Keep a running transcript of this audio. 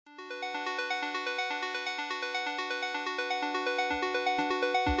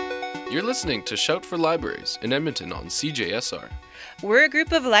You're listening to Shout for Libraries in Edmonton on CJSR. We're a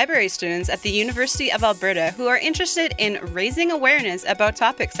group of library students at the University of Alberta who are interested in raising awareness about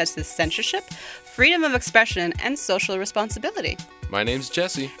topics such as censorship, freedom of expression, and social responsibility. My name's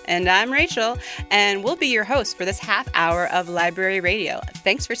Jesse. And I'm Rachel, and we'll be your host for this half hour of library radio.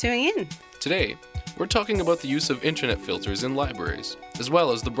 Thanks for tuning in. Today, we're talking about the use of internet filters in libraries, as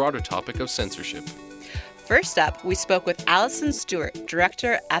well as the broader topic of censorship. First up, we spoke with Allison Stewart,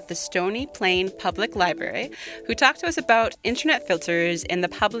 director at the Stony Plain Public Library, who talked to us about internet filters in the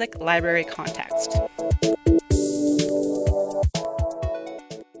public library context.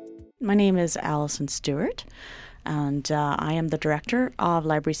 My name is Allison Stewart, and I am the director of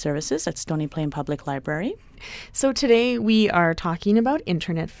library services at Stony Plain Public Library. So today we are talking about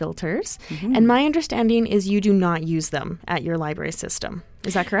internet filters, and my understanding is you do not use them at your library system.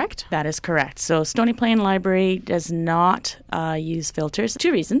 Is that correct? That is correct. So Stony Plain Library does not use filters.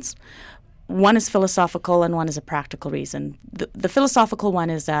 Two reasons. One is philosophical and one is a practical reason. The philosophical one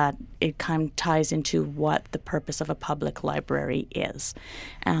is that it kind of ties into what the purpose of a public library is.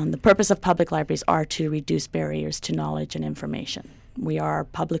 And the purpose of public libraries are to reduce barriers to knowledge and information. We are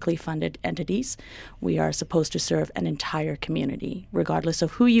publicly funded entities. We are supposed to serve an entire community. Regardless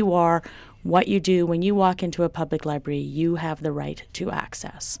of who you are, what you do, when you walk into a public library, you have the right to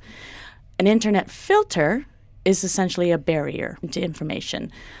access. An internet filter is essentially a barrier to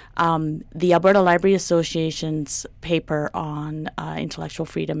information. The Alberta Library Association's paper on intellectual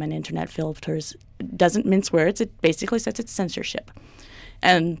freedom and internet filters doesn't mince words. It basically says it's censorship.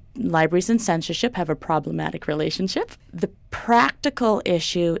 And libraries and censorship have a problematic relationship. The practical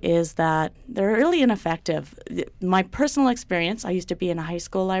issue is that they're really ineffective. My personal experience, I used to be in a high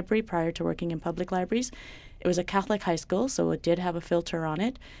school library prior to working in public libraries. It was a Catholic high school, so it did have a filter on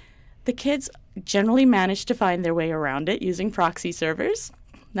it. The kids generally managed to find their way around it using proxy servers.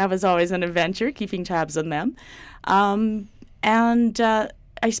 That was always an adventure, keeping tabs on them.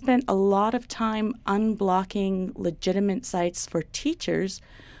 I spent a lot of time unblocking legitimate sites for teachers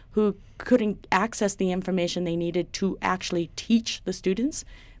who couldn't access the information they needed to actually teach the students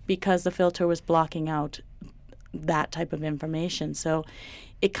because the filter was blocking out that type of information. So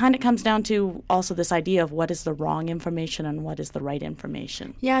it kind of comes down to also this idea of what is the wrong information and what is the right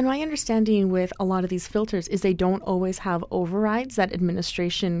information. Yeah, and my understanding with a lot of these filters is they don't always have overrides that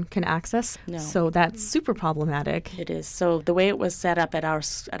administration can access. No. So that's super problematic. It is. So the way it was set up at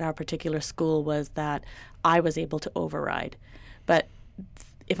our particular school was that I was able to override. But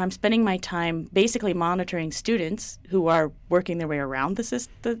if I'm spending my time basically monitoring students who are working their way around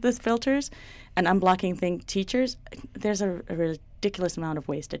the filters and unblocking teachers, there's a ridiculous amount of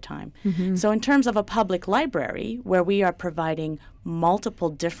wasted time. Mm-hmm. So in terms of a public library where we are providing multiple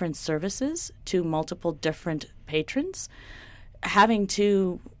different services to multiple different patrons, having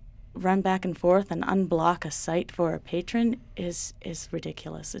to run back and forth and unblock a site for a patron is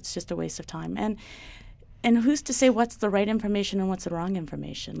ridiculous. It's just a waste of time. And who's to say what's the right information and what's the wrong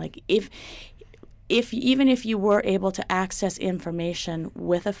information? Like if even if you were able to access information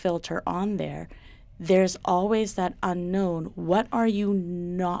with a filter on there, there's always that unknown. What are you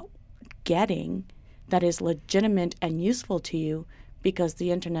not getting that is legitimate and useful to you because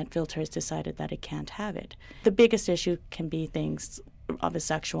the internet filter has decided that it can't have it? The biggest issue can be things of a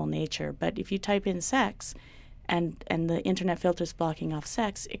sexual nature, but if you type in sex and the internet filter is blocking off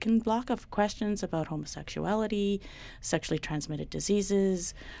sex, it can block off questions about homosexuality, sexually transmitted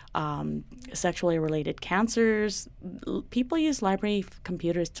diseases, sexually related cancers. People use library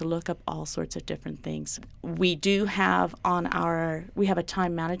computers to look up all sorts of different things. We do have we have a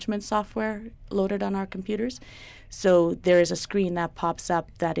time management software loaded on our computers. So there is a screen that pops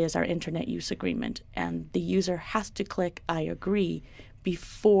up that is our internet use agreement, and the user has to click I agree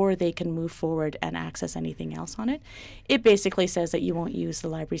before they can move forward and access anything else on it. It basically says that you won't use the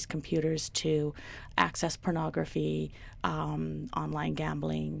library's computers to access pornography, online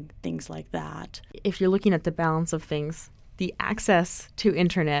gambling, things like that. If you're looking at the balance of things, the access to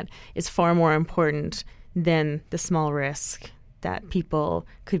internet is far more important than the small risk that people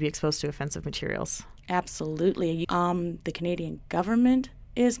could be exposed to offensive materials. Absolutely. The Canadian government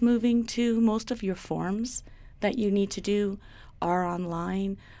is moving to most of your forms that you need to do are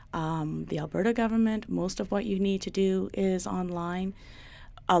online. The Alberta government, most of what you need to do is online.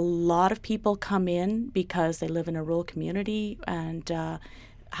 A lot of people come in because they live in a rural community and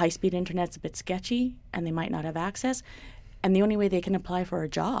high-speed internet's a bit sketchy and they might not have access. And the only way they can apply for a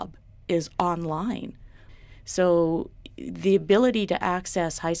job is online. So the ability to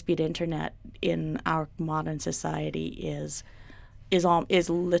access high-speed internet in our modern society is is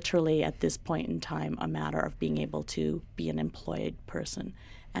literally at this point in time a matter of being able to be an employed person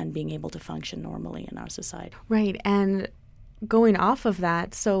and being able to function normally in our society. Right. And going off of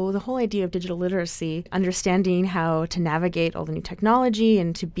that, so the whole idea of digital literacy, understanding how to navigate all the new technology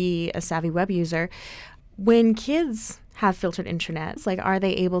and to be a savvy web user, when kids have filtered intranets, like, are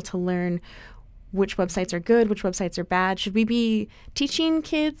they able to learn which websites are good, which websites are bad? Should we be teaching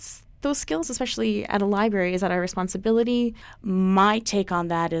kids those skills, especially at a library? Is that our responsibility? My take on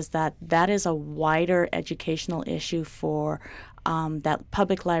that is that is a wider educational issue for that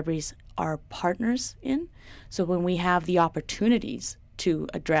public libraries are partners in. So when we have the opportunities to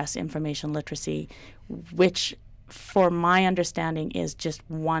address information literacy, which for my understanding is just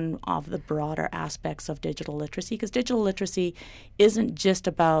one of the broader aspects of digital literacy, because digital literacy isn't just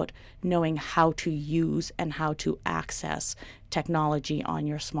about knowing how to use and how to access technology on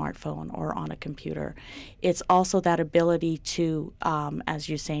your smartphone or on a computer. It's also that ability to, as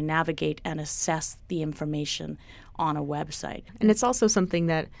you say, navigate and assess the information on a website. And it's also something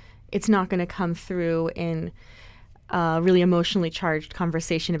that it's not going to come through in really emotionally charged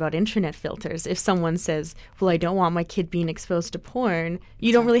conversation about internet filters. If someone says, well, I don't want my kid being exposed to porn,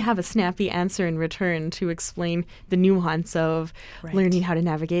 you don't really have a snappy answer in return to explain the nuance of learning how to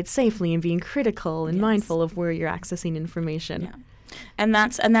navigate safely and being critical and mindful of where you're accessing information. Yeah. And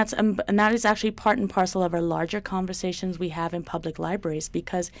that is actually part and parcel of our larger conversations we have in public libraries,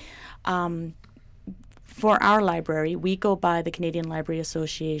 because for our library, we go by the Canadian Library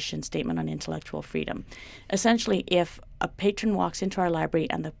Association Statement on Intellectual Freedom. Essentially, if a patron walks into our library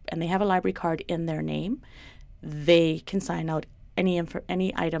and they have a library card in their name, they can sign out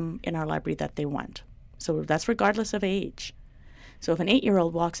any item in our library that they want. So that's regardless of age. So if an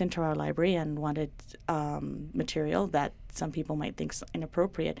 8-year-old walks into our library and wanted material that some people might think is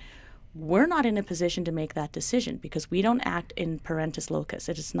inappropriate, we're not in a position to make that decision because we don't act in parentis locus.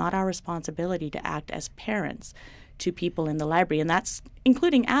 It is not our responsibility to act as parents to people in the library, and that's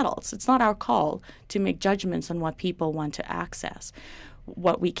including adults. It's not our call to make judgments on what people want to access.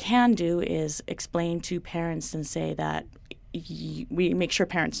 What we can do is explain to parents and say that we make sure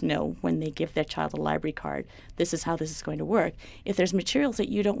parents know when they give their child a library card, this is how this is going to work. If there's materials that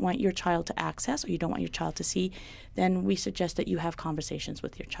you don't want your child to access or you don't want your child to see, then we suggest that you have conversations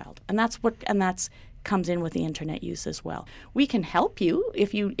with your child. And that's comes in with the internet use as well. We can help you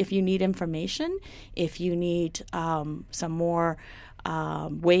if you need information, if you need some more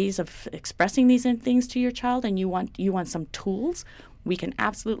ways of expressing these things to your child, and you want some tools. We can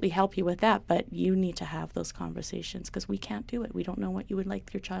absolutely help you with that, but you need to have those conversations because we can't do it. We don't know what you would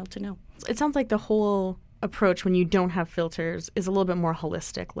like your child to know. It sounds like the whole approach when you don't have filters is a little bit more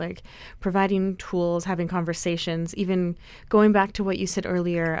holistic, like providing tools, having conversations, even going back to what you said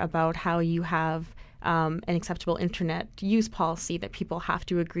earlier about how you have an acceptable internet use policy that people have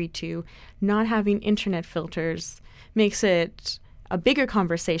to agree to. Not having internet filters makes it a bigger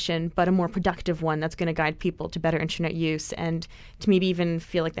conversation, but a more productive one that's going to guide people to better internet use and to maybe even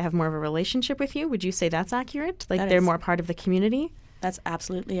feel like they have more of a relationship with you. Would you say that's accurate? Like they're more part of the community? That's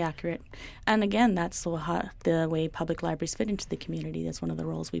absolutely accurate. And again, that's the way public libraries fit into the community. That's one of the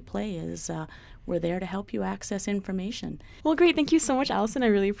roles we play is we're there to help you access information. Well, great. Thank you so much, Allison. I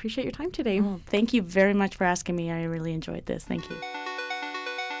really appreciate your time today. Well, thank you very much for asking me. I really enjoyed this. Thank you.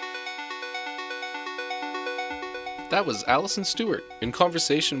 That was Allison Stewart in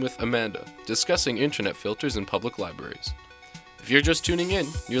conversation with Amanda, discussing internet filters in public libraries. If you're just tuning in,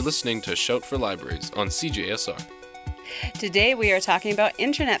 you're listening to Shout for Libraries on CJSR. Today we are talking about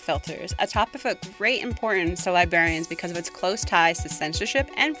internet filters, a topic of great importance to librarians because of its close ties to censorship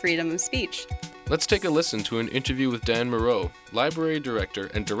and freedom of speech. Let's take a listen to an interview with Dan Mirau, Library Director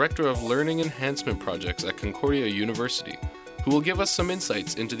and Director of Learning Enhancement Projects at Concordia University, who will give us some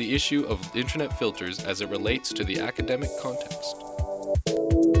insights into the issue of internet filters as it relates to the academic context.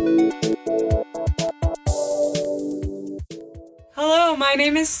 Hello, my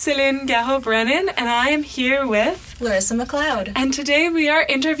name is Céline Garreau-Brennan, and I am here with Larissa McLeod. And today we are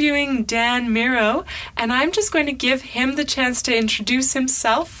interviewing Dan Mirau, and I'm just going to give him the chance to introduce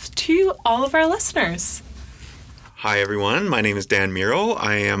himself to all of our listeners. Hi everyone, my name is Dan Mirau.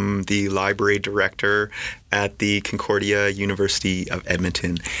 I am the Library Director at the Concordia University of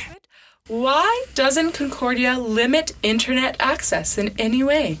Edmonton. Why doesn't Concordia limit internet access in any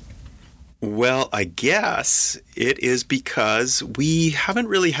way? Well, I guess it is because we haven't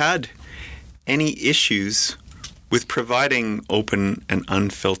really had any issues with providing open and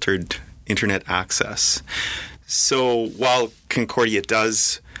unfiltered internet access. So while Concordia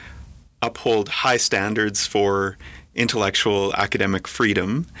does uphold high standards for intellectual academic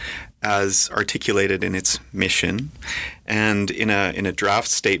freedom, as articulated in its mission, and in a draft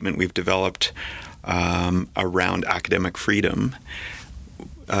statement we've developed around academic freedom.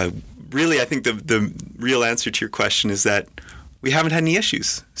 Really, I think the real answer to your question is that we haven't had any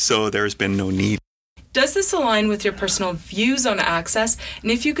issues, so there's been no need. Does this align with your personal views on access?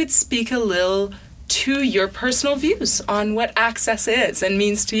 And if you could speak a little to your personal views on what access is and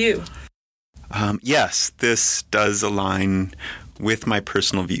means to you. Yes, this does align with my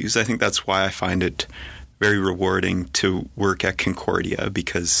personal views. I think that's why I find it very rewarding to work at Concordia,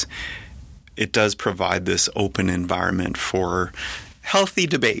 because it does provide this open environment for healthy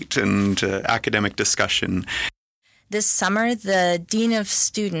debate and academic discussion. This summer, the Dean of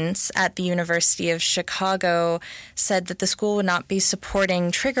Students at the University of Chicago said that the school would not be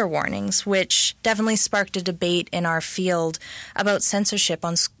supporting trigger warnings, which definitely sparked a debate in our field about censorship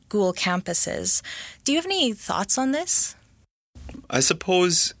on school campuses. Do you have any thoughts on this? I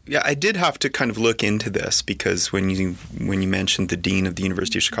suppose, I did have to kind of look into this, because when you mentioned the Dean of the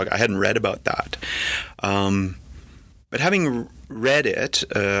University of Chicago, I hadn't read about that. But having read it,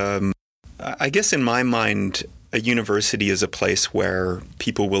 I guess in my mind, a university is a place where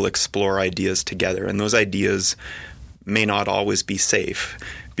people will explore ideas together, and those ideas may not always be safe,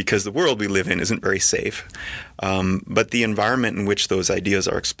 because the world we live in isn't very safe. But the environment in which those ideas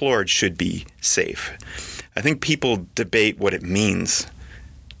are explored should be safe. I think people debate what it means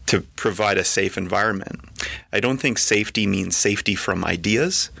to provide a safe environment. I don't think safety means safety from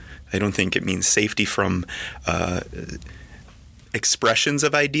ideas. I don't think it means safety from expressions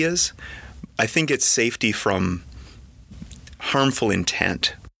of ideas. I think it's safety from harmful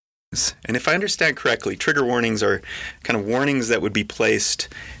intent. And if I understand correctly, trigger warnings are kind of warnings that would be placed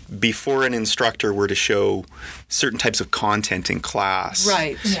before an instructor were to show certain types of content in class.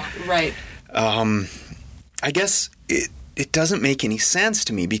 Right, yeah. Right. I guess it doesn't make any sense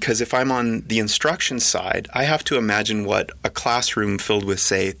to me, because if I'm on the instruction side, I have to imagine what a classroom filled with,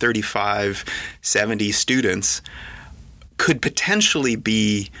 say, 35, 70 students could potentially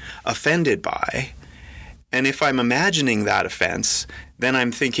be offended by. And if I'm imagining that offense, then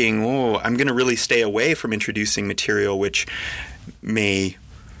I'm thinking, I'm going to really stay away from introducing material which may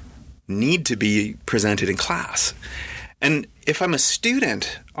need to be presented in class. And if I'm a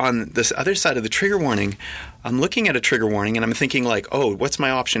student on this other side of the trigger warning, I'm looking at a trigger warning and I'm thinking like, what's my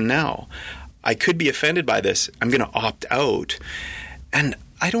option now? I could be offended by this. I'm going to opt out. And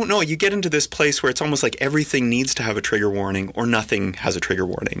I don't know, you get into this place where it's almost like everything needs to have a trigger warning or nothing has a trigger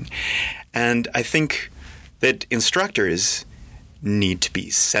warning. And I think that instructors need to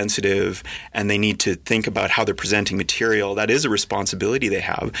be sensitive, and they need to think about how they're presenting material. That is a responsibility they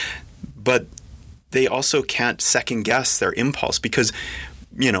have. But they also can't second guess their impulse, because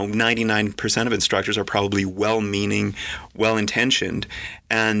 99% of instructors are probably well-meaning, well-intentioned,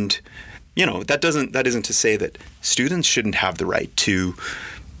 and that isn't to say that students shouldn't have the right to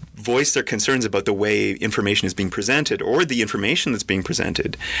voice their concerns about the way information is being presented or the information that's being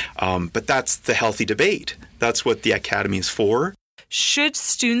presented. But that's the healthy debate. That's what the academy is for. Should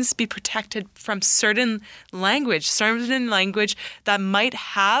students be protected from certain language that might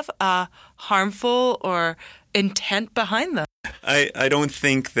have a harmful or intent behind them? I don't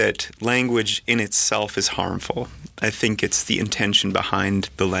think that language in itself is harmful. I think it's the intention behind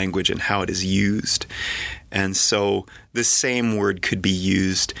the language and how it is used. And so the same word could be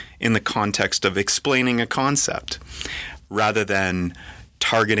used in the context of explaining a concept rather than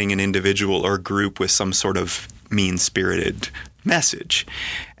targeting an individual or group with some sort of mean-spirited message.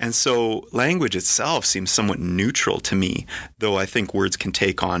 And so language itself seems somewhat neutral to me, though I think words can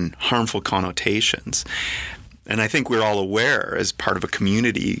take on harmful connotations. And I think we're all aware as part of a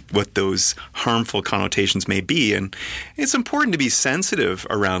community what those harmful connotations may be. And it's important to be sensitive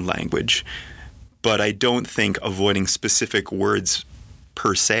around language, but I don't think avoiding specific words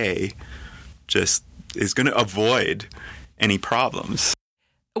per se just is going to avoid any problems.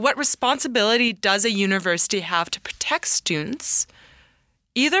 What responsibility does a university have to protect students?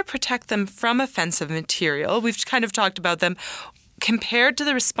 Either protect them from offensive material, we've kind of talked about them, compared to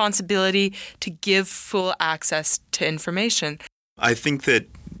the responsibility to give full access to information? I think that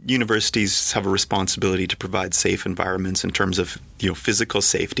universities have a responsibility to provide safe environments in terms of physical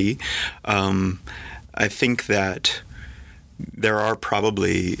safety. I think that there are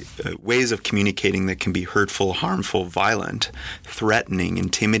probably ways of communicating that can be hurtful, harmful, violent, threatening,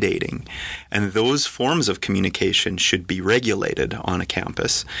 intimidating. And those forms of communication should be regulated on a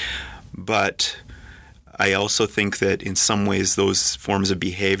campus. But I also think that in some ways those forms of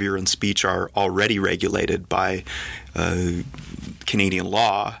behavior and speech are already regulated by Canadian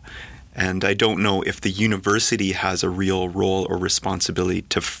law. And I don't know if the university has a real role or responsibility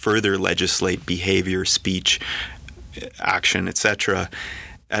to further legislate behavior, speech, action, etc.,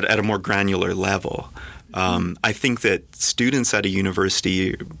 at a more granular level. I think that students at a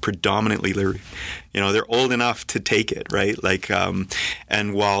university predominantly, they're old enough to take it, right?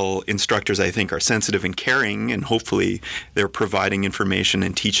 And while instructors, I think, are sensitive and caring, and hopefully they're providing information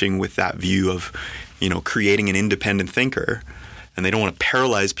and teaching with that view of, creating an independent thinker, and they don't want to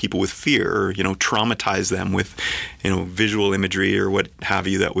paralyze people with fear or, traumatize them with, visual imagery or what have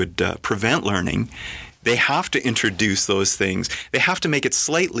you that would prevent learning. They have to introduce those things. They have to make it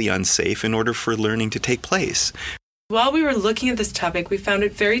slightly unsafe in order for learning to take place. While we were looking at this topic, we found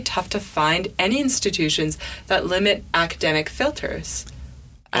it very tough to find any institutions that limit academic filters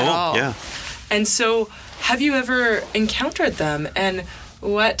at all. Yeah. And so, have you ever encountered them? And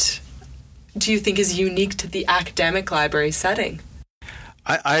what do you think is unique to the academic library setting?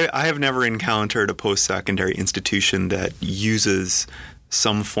 I have never encountered a post-secondary institution that uses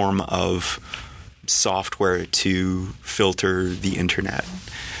some form of software to filter the internet.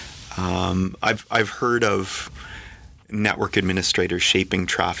 I've heard of network administrators shaping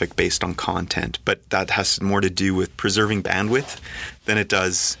traffic based on content, but that has more to do with preserving bandwidth than it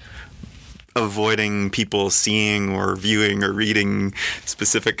does avoiding people seeing or viewing or reading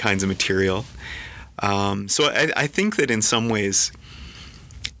specific kinds of material. So I think that in some ways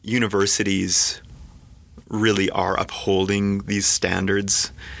universities really are upholding these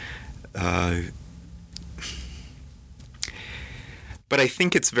standards. But I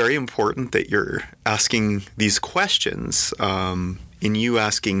think it's very important that you're asking these questions. In you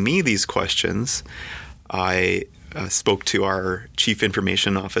asking me these questions, I spoke to our Chief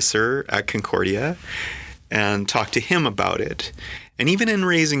Information Officer at Concordia and talked to him about it. And even in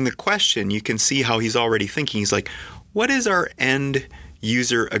raising the question, you can see how he's already thinking. He's like, what is our end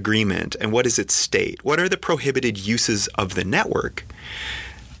user agreement and what does it state? What are the prohibited uses of the network?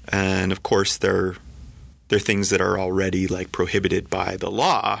 And of course, they're things that are already prohibited by the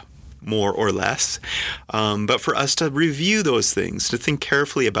law, more or less. But for us to review those things, to think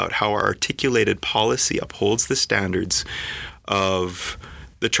carefully about how our articulated policy upholds the standards of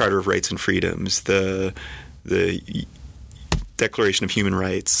the Charter of Rights and Freedoms, the Declaration of Human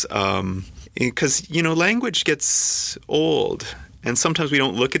Rights, because language gets old. And sometimes we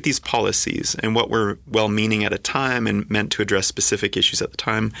don't look at these policies and what were well-meaning at a time and meant to address specific issues at the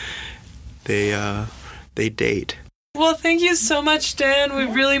time. They date. Well, thank you so much, Dan. We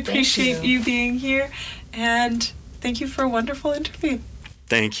really appreciate you being here. And thank you for a wonderful interview.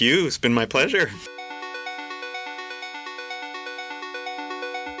 Thank you. It's been my pleasure.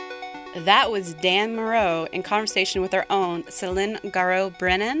 That was Dan Mirau in conversation with our own Celine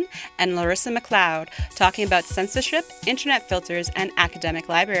Garreau-Brennan and Larissa McLeod talking about censorship, internet filters, and academic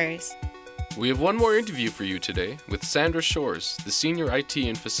libraries. We have one more interview for you today with Sandra Shores, the Senior IT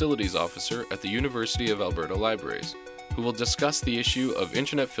and Facilities Officer at the University of Alberta Libraries, who will discuss the issue of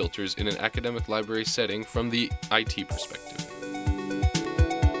internet filters in an academic library setting from the IT perspective.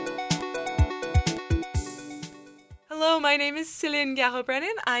 Hello, my name is Celine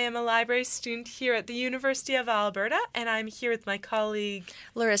Garreau-Brennan. I am a library student here at the University of Alberta, and I'm here with my colleague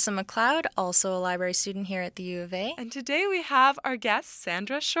Larissa McLeod, also a library student here at the U of A. And today we have our guest,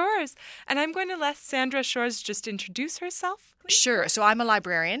 Sandra Shores. And I'm going to let Sandra Shores just introduce herself. Sure. So I'm a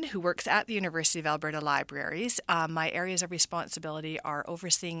librarian who works at the University of Alberta Libraries. My areas of responsibility are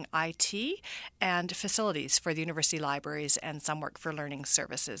overseeing IT and facilities for the university libraries and some work for learning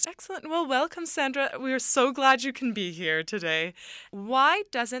services. Excellent. Well, welcome, Sandra. We are so glad you can be here today. Why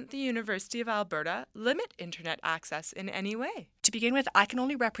doesn't the University of Alberta limit internet access in any way? To begin with, I can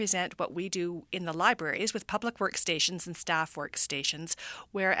only represent what we do in the libraries with public workstations and staff workstations,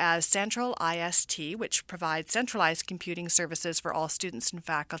 whereas Central IST, which provides centralized computing services for all students and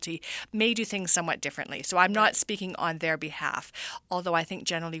faculty, may do things somewhat differently. So I'm not speaking on their behalf, although I think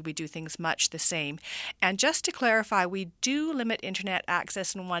generally we do things much the same. And just to clarify, we do limit internet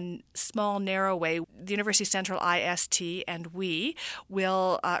access in one small, narrow way. The University Central IST and we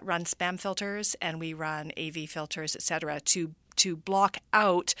will run spam filters and we run AV filters, etc., to block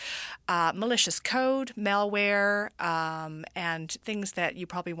out malicious code, malware, and things that you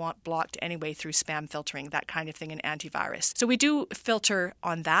probably want blocked anyway through spam filtering, that kind of thing, and antivirus. So we do filter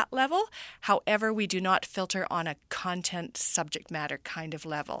on that level. However, we do not filter on a content subject matter kind of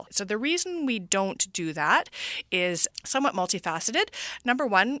level. So the reason we don't do that is somewhat multifaceted. Number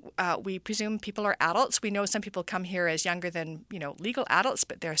one, we presume people are adults. We know some people come here as younger than, legal adults,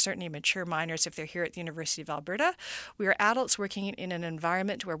 but they're certainly mature minors if they're here at the University of Alberta. We are adults. working in an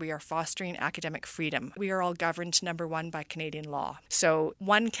environment where we are fostering academic freedom. We are all governed, number one, by Canadian law. So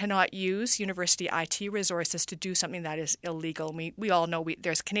one cannot use university IT resources to do something that is illegal. We all know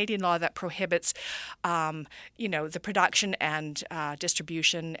there's Canadian law that prohibits, the production and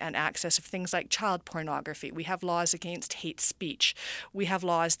distribution and access of things like child pornography. We have laws against hate speech. We have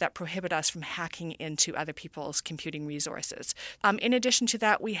laws that prohibit us from hacking into other people's computing resources. In addition to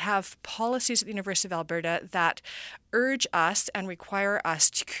that, we have policies at the University of Alberta that urge us and require us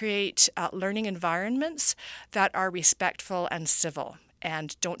to create learning environments that are respectful and civil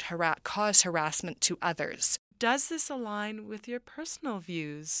and don't cause harassment to others. Does this align with your personal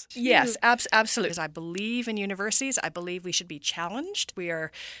views? Yes, absolutely. I believe in universities. I believe we should be challenged. We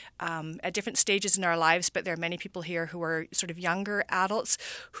are at different stages in our lives, but there are many people here who are sort of younger adults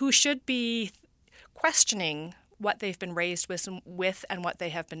who should be questioning what they've been raised with and what they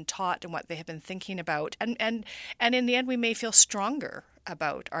have been taught and what they have been thinking about. And in the end, we may feel stronger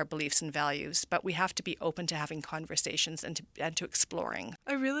about our beliefs and values, but we have to be open to having conversations and to exploring.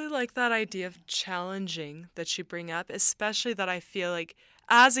 I really like that idea of challenging that you bring up, especially that I feel like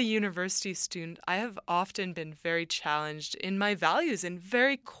as a university student, I have often been very challenged in my values and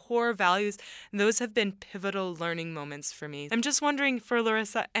very core values, and those have been pivotal learning moments for me. I'm just wondering for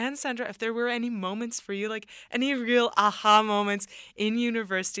Larissa and Sandra if there were any moments for you, like any real aha moments in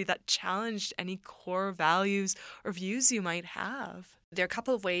university that challenged any core values or views you might have. There are a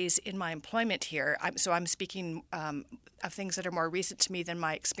couple of ways in my employment here. I'm speaking of things that are more recent to me than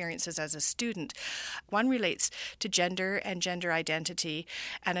my experiences as a student. One relates to gender and gender identity,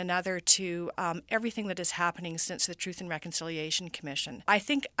 and another to everything that is happening since the Truth and Reconciliation Commission. I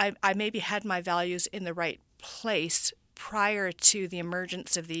think I maybe had my values in the right place prior to the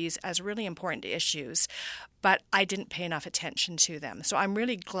emergence of these as really important issues, but I didn't pay enough attention to them. So I'm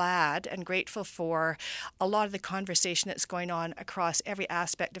really glad and grateful for a lot of the conversation that's going on across every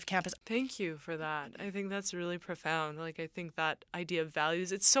aspect of campus. Thank you for that. I think that's really profound. I think that idea of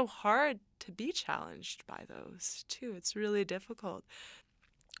values, it's so hard to be challenged by those too. It's really difficult.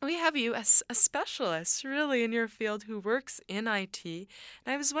 We have you as a specialist, really, in your field who works in IT. And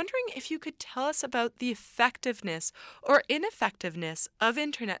I was wondering if you could tell us about the effectiveness or ineffectiveness of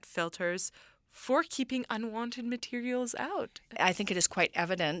internet filters for keeping unwanted materials out. I think it is quite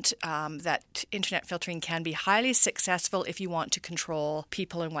evident that internet filtering can be highly successful if you want to control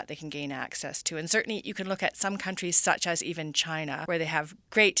people and what they can gain access to. And certainly you can look at some countries such as even China, where they have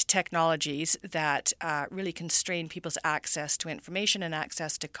great technologies that really constrain people's access to information and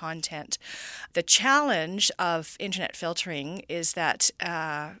access to content. The challenge of internet filtering is that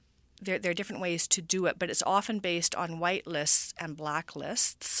there are different ways to do it, but it's often based on whitelists and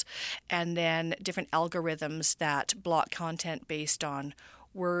blacklists, and then different algorithms that block content based on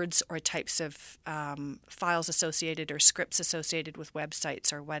words or types of files associated or scripts associated with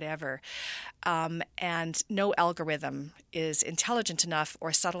websites or whatever. And no algorithm is intelligent enough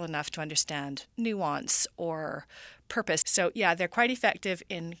or subtle enough to understand nuance or purpose. So yeah, they're quite effective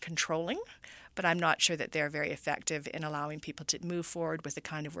in controlling, but I'm not sure that they're very effective in allowing people to move forward with the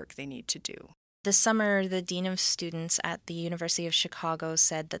kind of work they need to do. This summer, the Dean of Students at the University of Chicago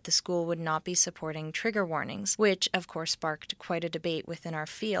said that the school would not be supporting trigger warnings, which, of course, sparked quite a debate within our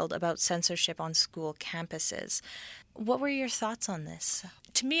field about censorship on school campuses. What were your thoughts on this?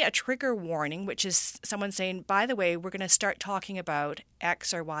 To me, a trigger warning, which is someone saying, by the way, we're going to start talking about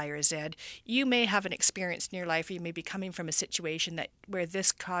X or Y or Z. You may have an experience in your life, or you may be coming from a situation where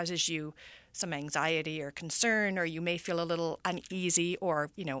this causes you some anxiety or concern, or you may feel a little uneasy or,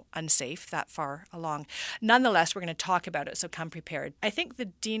 unsafe that far along. Nonetheless, we're going to talk about it, so come prepared. I think the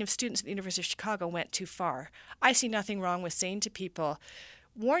Dean of Students at the University of Chicago went too far. I see nothing wrong with saying to people,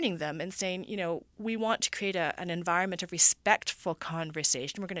 warning them and saying, we want to create an environment of respectful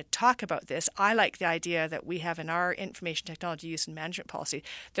conversation. We're going to talk about this. I like the idea that we have in our information technology use and management policy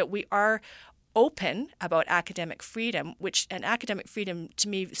that we are open about academic freedom, and academic freedom to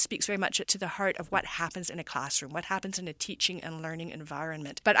me speaks very much to the heart of what happens in a classroom, what happens in a teaching and learning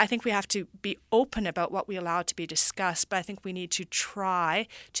environment. But I think we have to be open about what we allow to be discussed, but I think we need to try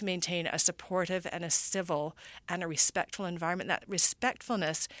to maintain a supportive and a civil and a respectful environment. That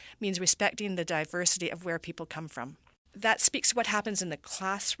respectfulness means respecting the diversity of where people come from. That speaks to what happens in the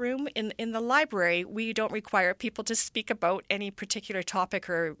classroom. In the library, we don't require people to speak about any particular topic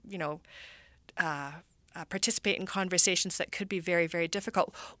or, participate in conversations that could be very, very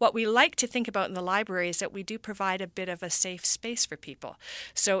difficult. What we like to think about in the library is that we do provide a bit of a safe space for people.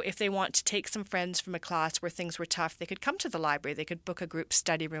 So if they want to take some friends from a class where things were tough, they could come to the library, they could book a group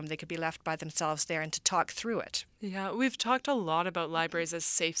study room, they could be left by themselves there and to talk through it. Yeah, we've talked a lot about libraries as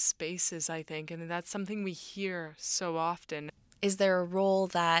safe spaces, I think, and that's something we hear so often. Is there a role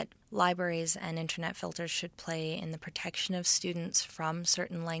that libraries and internet filters should play in the protection of students from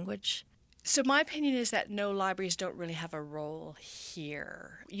certain language? So my opinion is that no, libraries don't really have a role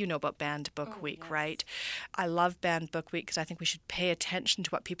here. You know about Banned Book Week, yes. Right? I love Banned Book Week because I think we should pay attention to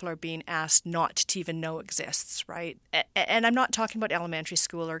what people are being asked not to even know exists, right? And I'm not talking about elementary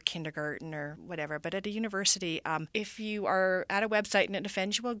school or kindergarten or whatever, but at a university, if you are at a website and it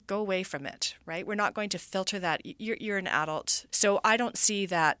offends you, well, go away from it, right? We're not going to filter that. You're an adult. So I don't see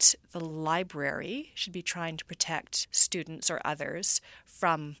that the library should be trying to protect students or others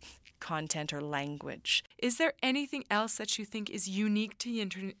from content or language. Is there anything else that you think is unique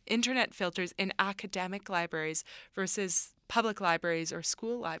to internet filters in academic libraries versus public libraries or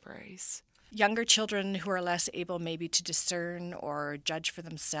school libraries? Younger children who are less able maybe to discern or judge for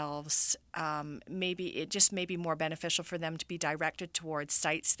themselves, maybe it just may be more beneficial for them to be directed towards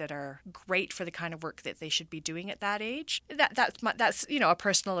sites that are great for the kind of work that they should be doing at that age. That's a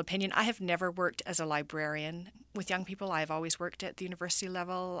personal opinion. I have never worked as a librarian with young people. I've always worked at the university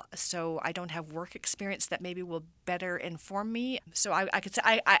level, so I don't have work experience that maybe will better inform me. So I could say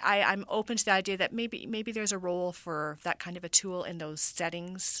I'm open to the idea that maybe there's a role for that kind of a tool in those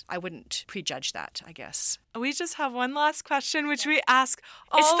settings. I wouldn't prejudge that, I guess. We just have one last question, which we ask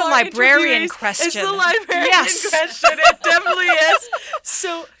all It's the our librarian interviewees. question. It's the librarian Yes. question. It definitely is.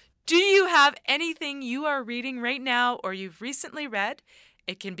 So, do you have anything you are reading right now or you've recently read?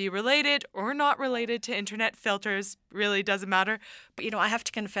 It can be related or not related to internet filters. Really doesn't matter. But, I have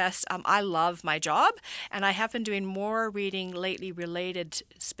to confess, I love my job, and I have been doing more reading lately related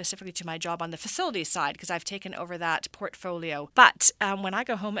specifically to my job on the facilities side because I've taken over that portfolio. But when I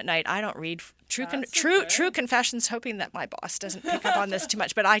go home at night, I don't read. True confessions, hoping that my boss doesn't pick up on this too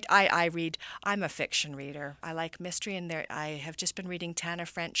much. But I read. I'm a fiction reader. I like mystery, and I have just been reading Tana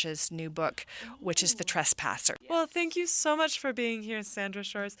French's new book, which is The Trespasser. Well, thank you so much for being here, Sandra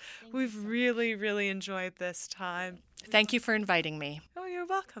Shores. We've really, really enjoyed this time. Thank you for inviting me. Oh, you're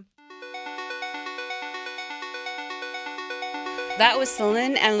welcome. That was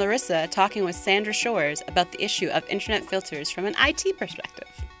Celine and Larissa talking with Sandra Shores about the issue of internet filters from an IT perspective.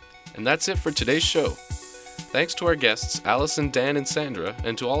 And that's it for today's show. Thanks to our guests, Allison, Dan, and Sandra,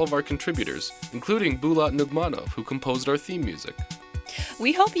 and to all of our contributors, including Bulat Nugmanov, who composed our theme music.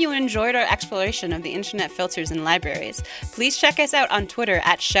 We hope you enjoyed our exploration of the internet filters in libraries. Please check us out on Twitter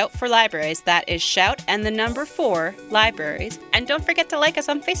at Shout for Libraries. That is Shout and the number 4 Libraries. And don't forget to like us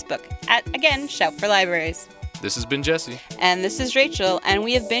on Facebook at, again, Shout for Libraries. This has been Jesse. And this is Rachel, and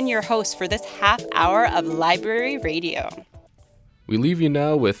we have been your hosts for this half hour of Library Radio. We leave you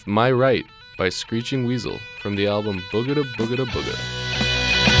now with My Right by Screeching Weasel from the album Boogada Boogada Boogada.